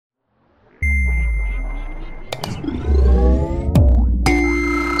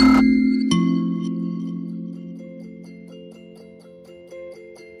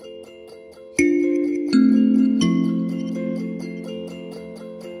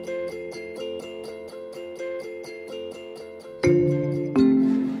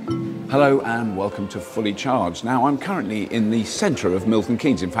Hello and welcome to Fully Charged. Now I'm currently in the centre of Milton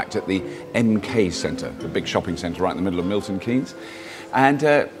Keynes, in fact at the MK Centre, the big shopping centre right in the middle of Milton Keynes. And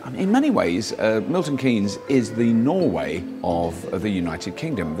in many ways, Milton Keynes is the Norway of the United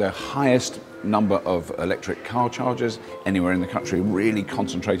Kingdom. The highest number of electric car chargers anywhere in the country, really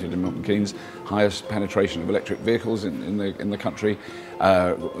concentrated in Milton Keynes. Highest penetration of electric vehicles in the country.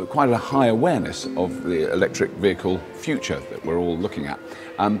 Quite a high awareness of the electric vehicle future that we're all looking at.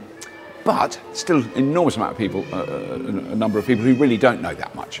 But still an enormous amount of people, a number of people who really don't know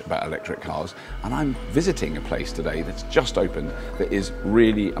that much about electric cars. And I'm visiting a place today that's just opened that is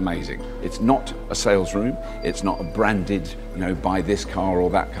really amazing. It's not a sales room, it's not a branded, buy this car or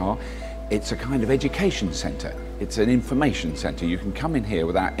that car. It's a kind of education centre. It's an information centre. You can come in here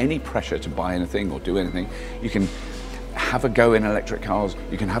without any pressure to buy anything or do anything. You can have a go in electric cars,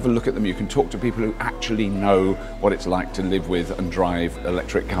 you can have a look at them, you can talk to people who actually know what it's like to live with and drive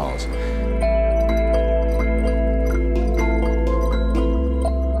electric cars.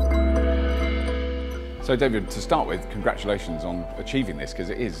 So David, to start with, congratulations on achieving this, because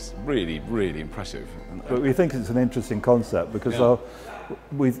it is really, really impressive. But we think it's an interesting concept because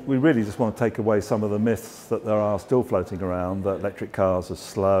we really just want to take away some of the myths that there are still floating around, that electric cars are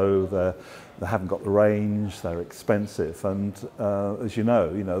slow, they haven't got the range, they're expensive, and as you know,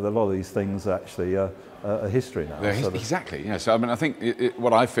 a lot of these things are actually a history now. Exactly, yeah. So I think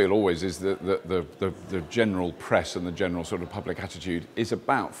what I feel always is that the general press and the general sort of public attitude is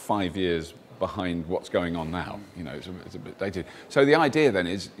about 5 years behind what's going on now. It's a bit dated. So the idea then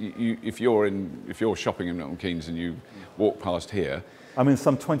is, if you're shopping in Milton Keynes and you walk past here. I mean,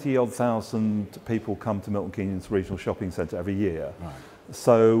 some 20-odd thousand people come to Milton Keynes Regional Shopping Centre every year. Right.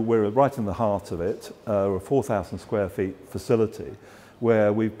 So we're right in the heart of it. We're a 4,000 square feet facility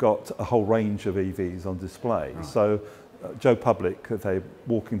where we've got a whole range of EVs on display. Right. So Joe Public, if they're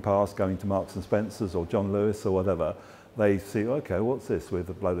walking past, going to Marks and Spencer's or John Lewis or whatever, they see, okay, what's this with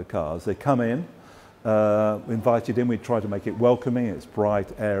a load of cars? They come in, invited in, we try to make it welcoming, it's bright,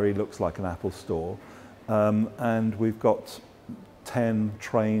 airy, looks like an Apple store. And we've got 10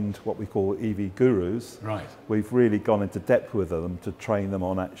 trained, what we call EV gurus. Right. We've really gone into depth with them to train them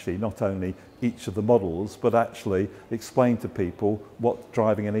on actually not only each of the models, but actually explain to people what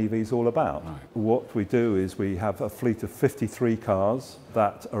driving an EV is all about. Right. What we do is we have a fleet of 53 cars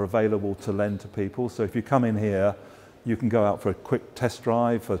that are available to lend to people. So if you come in here, you can go out for a quick test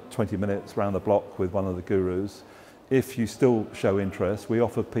drive for 20 minutes around the block with one of the gurus. If you still show interest, we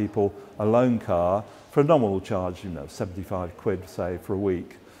offer people a loan car for a nominal charge, 75 quid, say, for a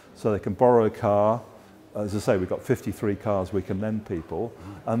week. So they can borrow a car. As I say, we've got 53 cars we can lend people.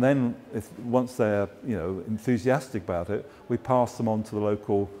 And then once they're enthusiastic about it, we pass them on to the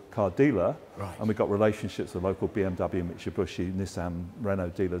local car dealer. Right. And we've got relationships with local BMW, Mitsubishi, Nissan, Renault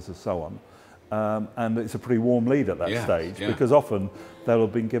dealers and so on. And it's a pretty warm lead at that stage, because often they'll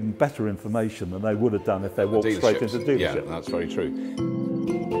have been given better information than they would have done if they walked straight into the dealership. Yeah, that's very true.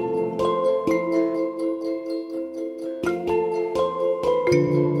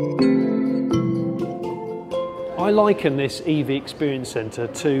 I liken this EV Experience Centre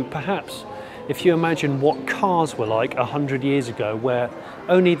to perhaps, if you imagine what cars were like 100 years ago, where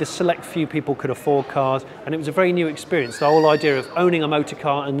only the select few people could afford cars, and it was a very new experience, the whole idea of owning a motor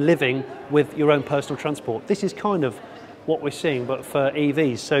car and living with your own personal transport. This is kind of what we're seeing, but for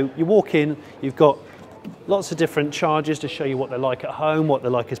EVs. So you walk in, you've got lots of different chargers to show you what they're like at home, what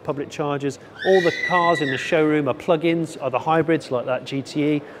they're like as public chargers. All the cars in the showroom are plug-ins, either hybrids like that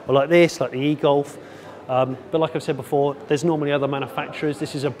GTE, or like this, like the e-Golf. But like I've said before, there's normally other manufacturers.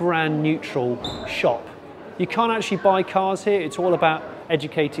 This is a brand neutral shop. You can't actually buy cars here. It's all about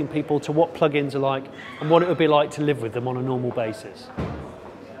educating people to what plug-ins are like and what it would be like to live with them on a normal basis.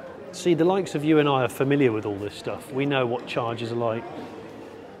 See, the likes of you and I are familiar with all this stuff. We know what chargers are like.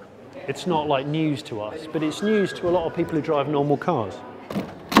 It's not like news to us, but it's news to a lot of people who drive normal cars.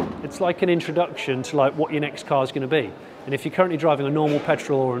 It's like an introduction to what your next car is going to be. And if you're currently driving a normal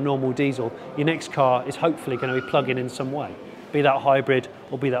petrol or a normal diesel, your next car is hopefully going to be plug-in in some way, be that hybrid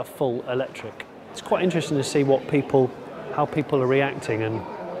or be that full electric. It's quite interesting to see how people are reacting, and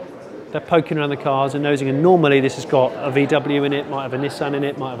they're poking around the cars and nosing, and normally this has got a VW in it, might have a Nissan in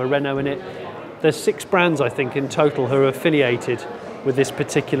it, might have a Renault in it. There's 6 brands, I think, in total who are affiliated with this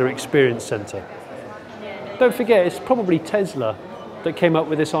particular experience centre. Don't forget, it's probably Tesla that came up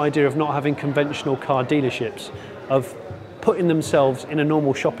with this idea of not having conventional car dealerships, of putting themselves in a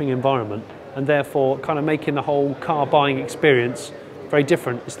normal shopping environment and therefore kind of making the whole car buying experience very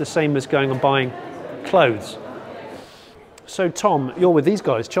different. It's the same as going and buying clothes. So Tom, you're with these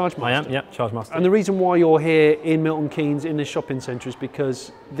guys, Chargemaster. I am, yeah, Chargemaster. And the reason why you're here in Milton Keynes in this shopping centre is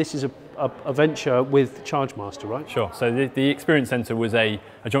because this is a venture with Chargemaster, right? Sure. So the Experience Centre was a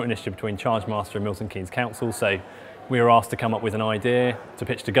joint initiative between Chargemaster and Milton Keynes Council. So we were asked to come up with an idea to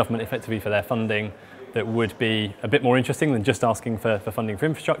pitch to government effectively for their funding that would be a bit more interesting than just asking for funding for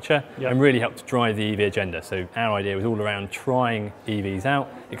infrastructure, and really help to drive the EV agenda. So our idea was all around trying EVs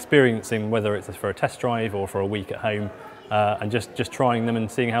out, experiencing whether it's for a test drive or for a week at home, and just trying them and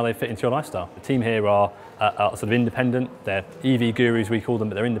seeing how they fit into your lifestyle. The team here are sort of independent. They're EV gurus, we call them,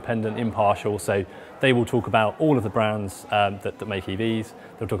 but they're independent, impartial. So they will talk about all of the brands that make EVs.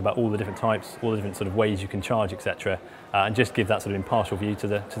 They'll talk about all the different types, all the different sort of ways you can charge, etc., and just give that sort of impartial view to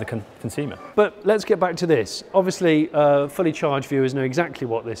the consumer. But let's get back to this. Obviously, fully charged viewers know exactly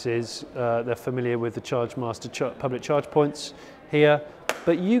what this is. They're familiar with the Chargemaster public charge points here.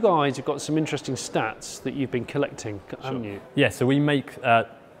 But you guys have got some interesting stats that you've been collecting, haven't you? Yeah, so we make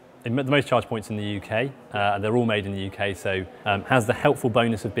the most charge points in the UK, and they're all made in the UK, so has the helpful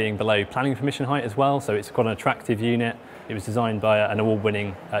bonus of being below planning permission height as well, so it's got an attractive unit. It was designed by an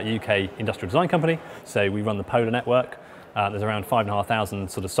award-winning UK industrial design company, so we run the Polar network. There's around 5,500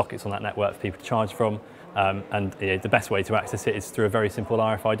 sort of sockets on that network for people to charge from, and the best way to access it is through a very simple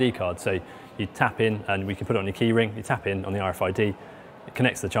RFID card. So you tap in, and we can put it on your key ring, you tap in on the RFID, it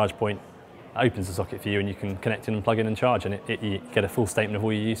connects to the charge point, opens the socket for you, and you can connect in and plug in and charge, and you get a full statement of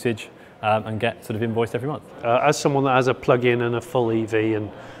all your usage and get sort of invoiced every month. As someone that has a plug-in and a full EV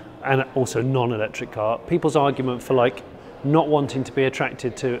and also non-electric car, people's argument for like not wanting to be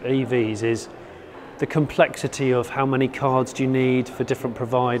attracted to EVs is the complexity of how many cards do you need for different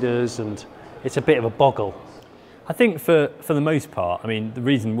providers, and it's a bit of a boggle. I think for the most part, I mean, the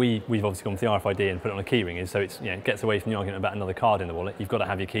reason we've obviously gone for the RFID and put it on a keyring is so it gets away from the argument about another card in the wallet. You've got to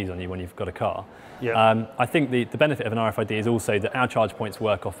have your keys on you when you've got a car. Yeah. I think the benefit of an RFID is also that our charge points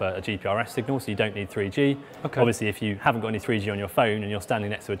work off a GPRS signal, so you don't need 3G. Okay. Obviously, if you haven't got any 3G on your phone and you're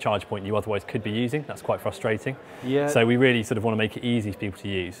standing next to a charge point you otherwise could be using, that's quite frustrating. Yeah. So we really sort of want to make it easy for people to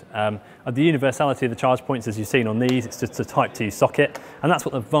use. The universality of the charge points, as you've seen on these, it's just a Type 2 socket, and that's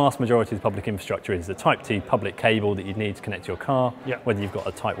what the vast majority of the public infrastructure is, the Type 2 public cable that you'd need to connect to your car, whether you've got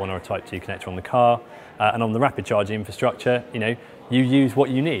a Type 1 or a Type 2 connector on the car. And on the rapid charging infrastructure, you use what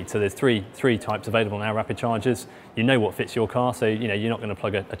you need. So there's three types available now, rapid chargers. You know what fits your car, so you're not going to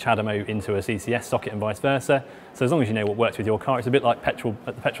plug a CHAdeMO into a CCS socket and vice versa. So as long as you know what works with your car, it's a bit like petrol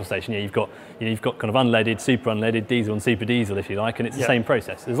at the petrol station. You've got kind of unleaded, super unleaded, diesel and super diesel, if you like, and it's the same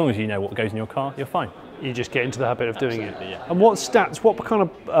process. As long as you know what goes in your car, you're fine. You just get into the habit of doing it. Yeah. And what kind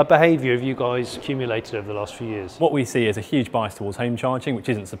of behaviour have you guys accumulated over the last few years? What we see is a huge bias towards home charging, which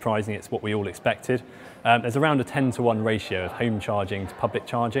isn't surprising. It's what we all expected. There's around a 10-to-1 ratio of home charging to public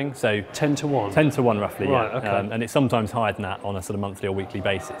charging. So 10 to 1? 10 to 1 roughly, right, yeah. Okay. And it's sometimes higher than that on a sort of monthly or weekly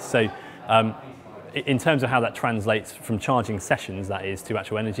basis. So in terms of how that translates from charging sessions, that is, to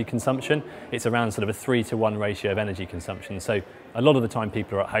actual energy consumption, it's around sort of a 3-to-1 ratio of energy consumption. So a lot of the time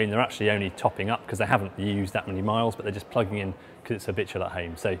people are at home, they're actually only topping up because they haven't used that many miles, but they're just plugging in because it's habitual at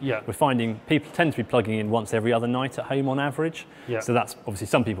home. So we're finding people tend to be plugging in once every other night at home on average. So that's obviously,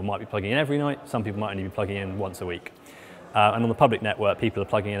 some people might be plugging in every night, some people might only be plugging in once a week. And on the public network, people are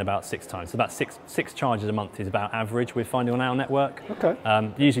plugging in about 6 times. So about six charges a month is about average we're finding on our network. Okay.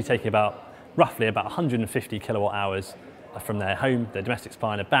 Usually taking roughly about 150 kilowatt hours from their home, their domestic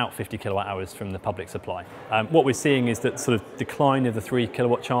supply, and about 50 kilowatt hours from the public supply. What we're seeing is that sort of decline of the 3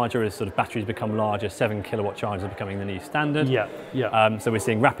 kilowatt charger as sort of batteries become larger, 7 kilowatt chargers are becoming the new standard. So we're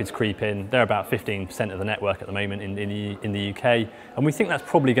seeing rapids creep in. They're about 15% of the network at the moment in the UK, and we think that's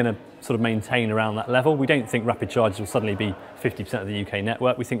probably going to sort of maintain around that level. We don't think rapid chargers will suddenly be 50% of the UK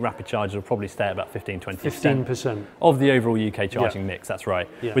network. We think rapid chargers will probably stay at about 15-20% 15% of the overall UK charging mix, that's right.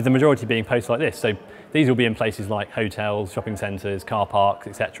 With the majority being posts like this. So these will be in places like hotels, shopping centres, car parks,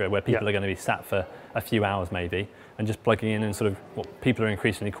 etc., where people are going to be sat for a few hours maybe, and just plugging in and sort of what people are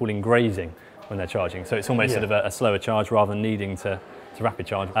increasingly calling grazing when they're charging. So it's almost sort of a slower charge rather than needing to rapid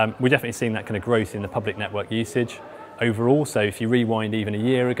charge. We're definitely seeing that kind of growth in the public network usage overall. So if you rewind even a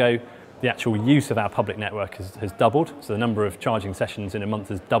year ago, the actual use of our public network has doubled. So the number of charging sessions in a month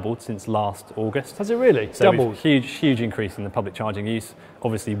has doubled since last August. Has it really? So doubled? Huge increase in the public charging use,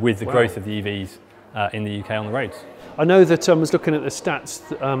 obviously with the growth of the EVs in the UK on the roads. I know that I was looking at the stats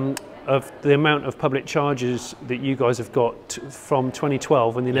of the amount of public chargers that you guys have got from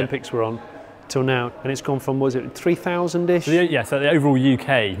 2012 when the Olympics were on till now, and it's gone from, was it 3,000-ish? So the overall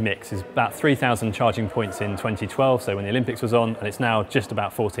UK mix is about 3,000 charging points in 2012, so when the Olympics was on, and it's now just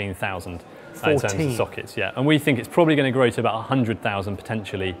about 14,000 in terms of sockets. And we think it's probably going to grow to about 100,000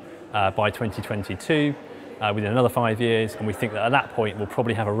 potentially by 2022. within another 5 years, and we think that at that point we'll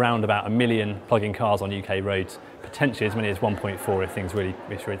probably have around about 1 million plug-in cars on UK roads, potentially as many as 1.4 if things really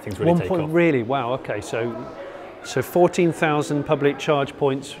take off. Really? Wow. Okay. So 14,000 public charge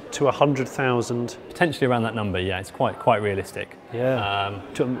points to 100,000. Potentially around that number. Yeah, it's quite realistic. Yeah.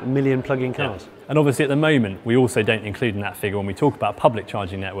 To 1 million plug-in cars. Yeah. And obviously at the moment we also don't include in that figure, when we talk about public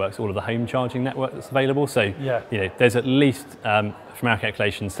charging networks, all of the home charging network that's available. So you know, there's at least from our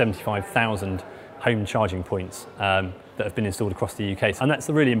calculations 75,000 home charging points that have been installed across the UK. And that's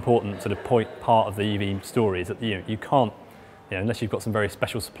a really important sort of part of the EV story, is that you can't, unless you've got some very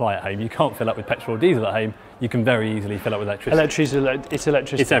special supply at home, you can't fill up with petrol or diesel at home. You can very easily fill up with electricity. It's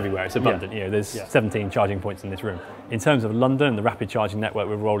electricity. It's everywhere, it's abundant. There's 17 charging points in this room. In terms of London, the rapid charging network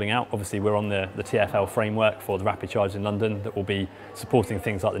we're rolling out, obviously we're on the TfL framework for the rapid charge in London that will be supporting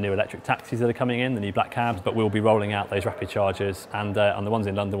things like the new electric taxis that are coming in, the new black cabs, but we'll be rolling out those rapid chargers, and the ones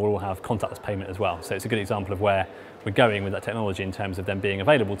in London will all have contactless payment as well. So it's a good example of where we're going with that technology in terms of them being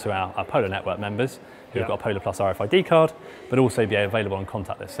available to our Polar network members who have got a Polar Plus RFID card, but also be available on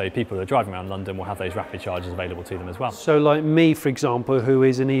contactless. So people who are driving around London will have those rapid chargers available to them as well. So like me, for example, who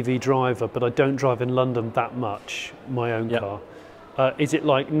is an EV driver, but I don't drive in London that much, my own car. Is it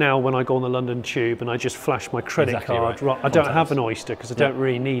like now when I go on the London Tube and I just flash my credit card? Right. I don't have an Oyster because I don't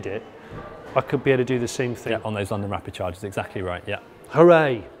really need it. I could be able to do the same thing. Yeah, on those London rapid chargers, exactly right, yeah.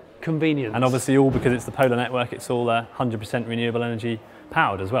 Hooray! Convenience. And obviously all because it's the Polar network, it's all 100% renewable energy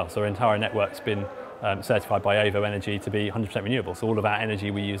powered as well. So our entire network's been certified by OVO Energy to be 100% renewable. So all of our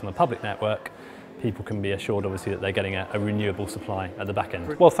energy we use on the public network, people can be assured obviously that they're getting a renewable supply at the back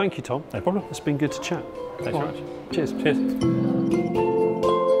end. Well, thank you, Tom. No problem. It's been good to chat. Thanks very much. Cheers. Cheers.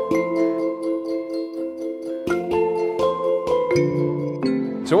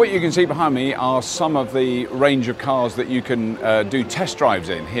 So what you can see behind me are some of the range of cars that you can do test drives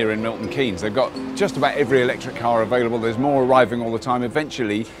in here in Milton Keynes. They've got just about every electric car available. There's more arriving all the time.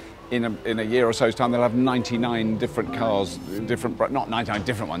 Eventually, in a year or so's time, they'll have 99 different cars, not 99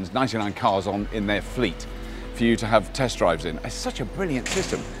 different ones, 99 cars in their fleet for you to have test drives in. It's such a brilliant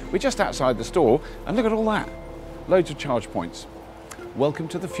system. We're just outside the store, and look at all that. Loads of charge points. Welcome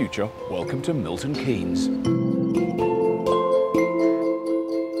to the future. Welcome to Milton Keynes.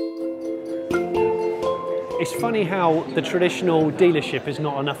 It's funny how the traditional dealership is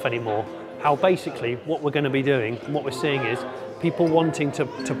not enough anymore. How basically what we're going to be doing, and what we're seeing is people wanting to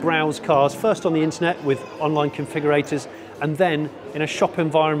browse cars first on the internet with online configurators, and then in a shop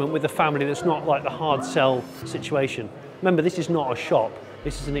environment with a family that's not like the hard sell situation. Remember, this is not a shop,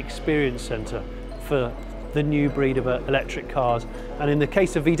 this is an experience centre for the new breed of electric cars. And in the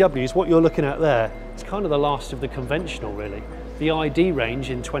case of VWs, what you're looking at there, it's kind of the last of the conventional really. The ID range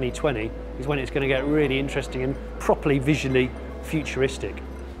in 2020 is when it's going to get really interesting and properly visually futuristic.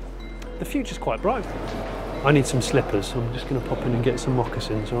 The future's quite bright. I need some slippers, so I'm just going to pop in and get some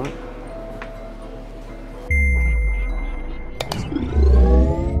moccasins, all right?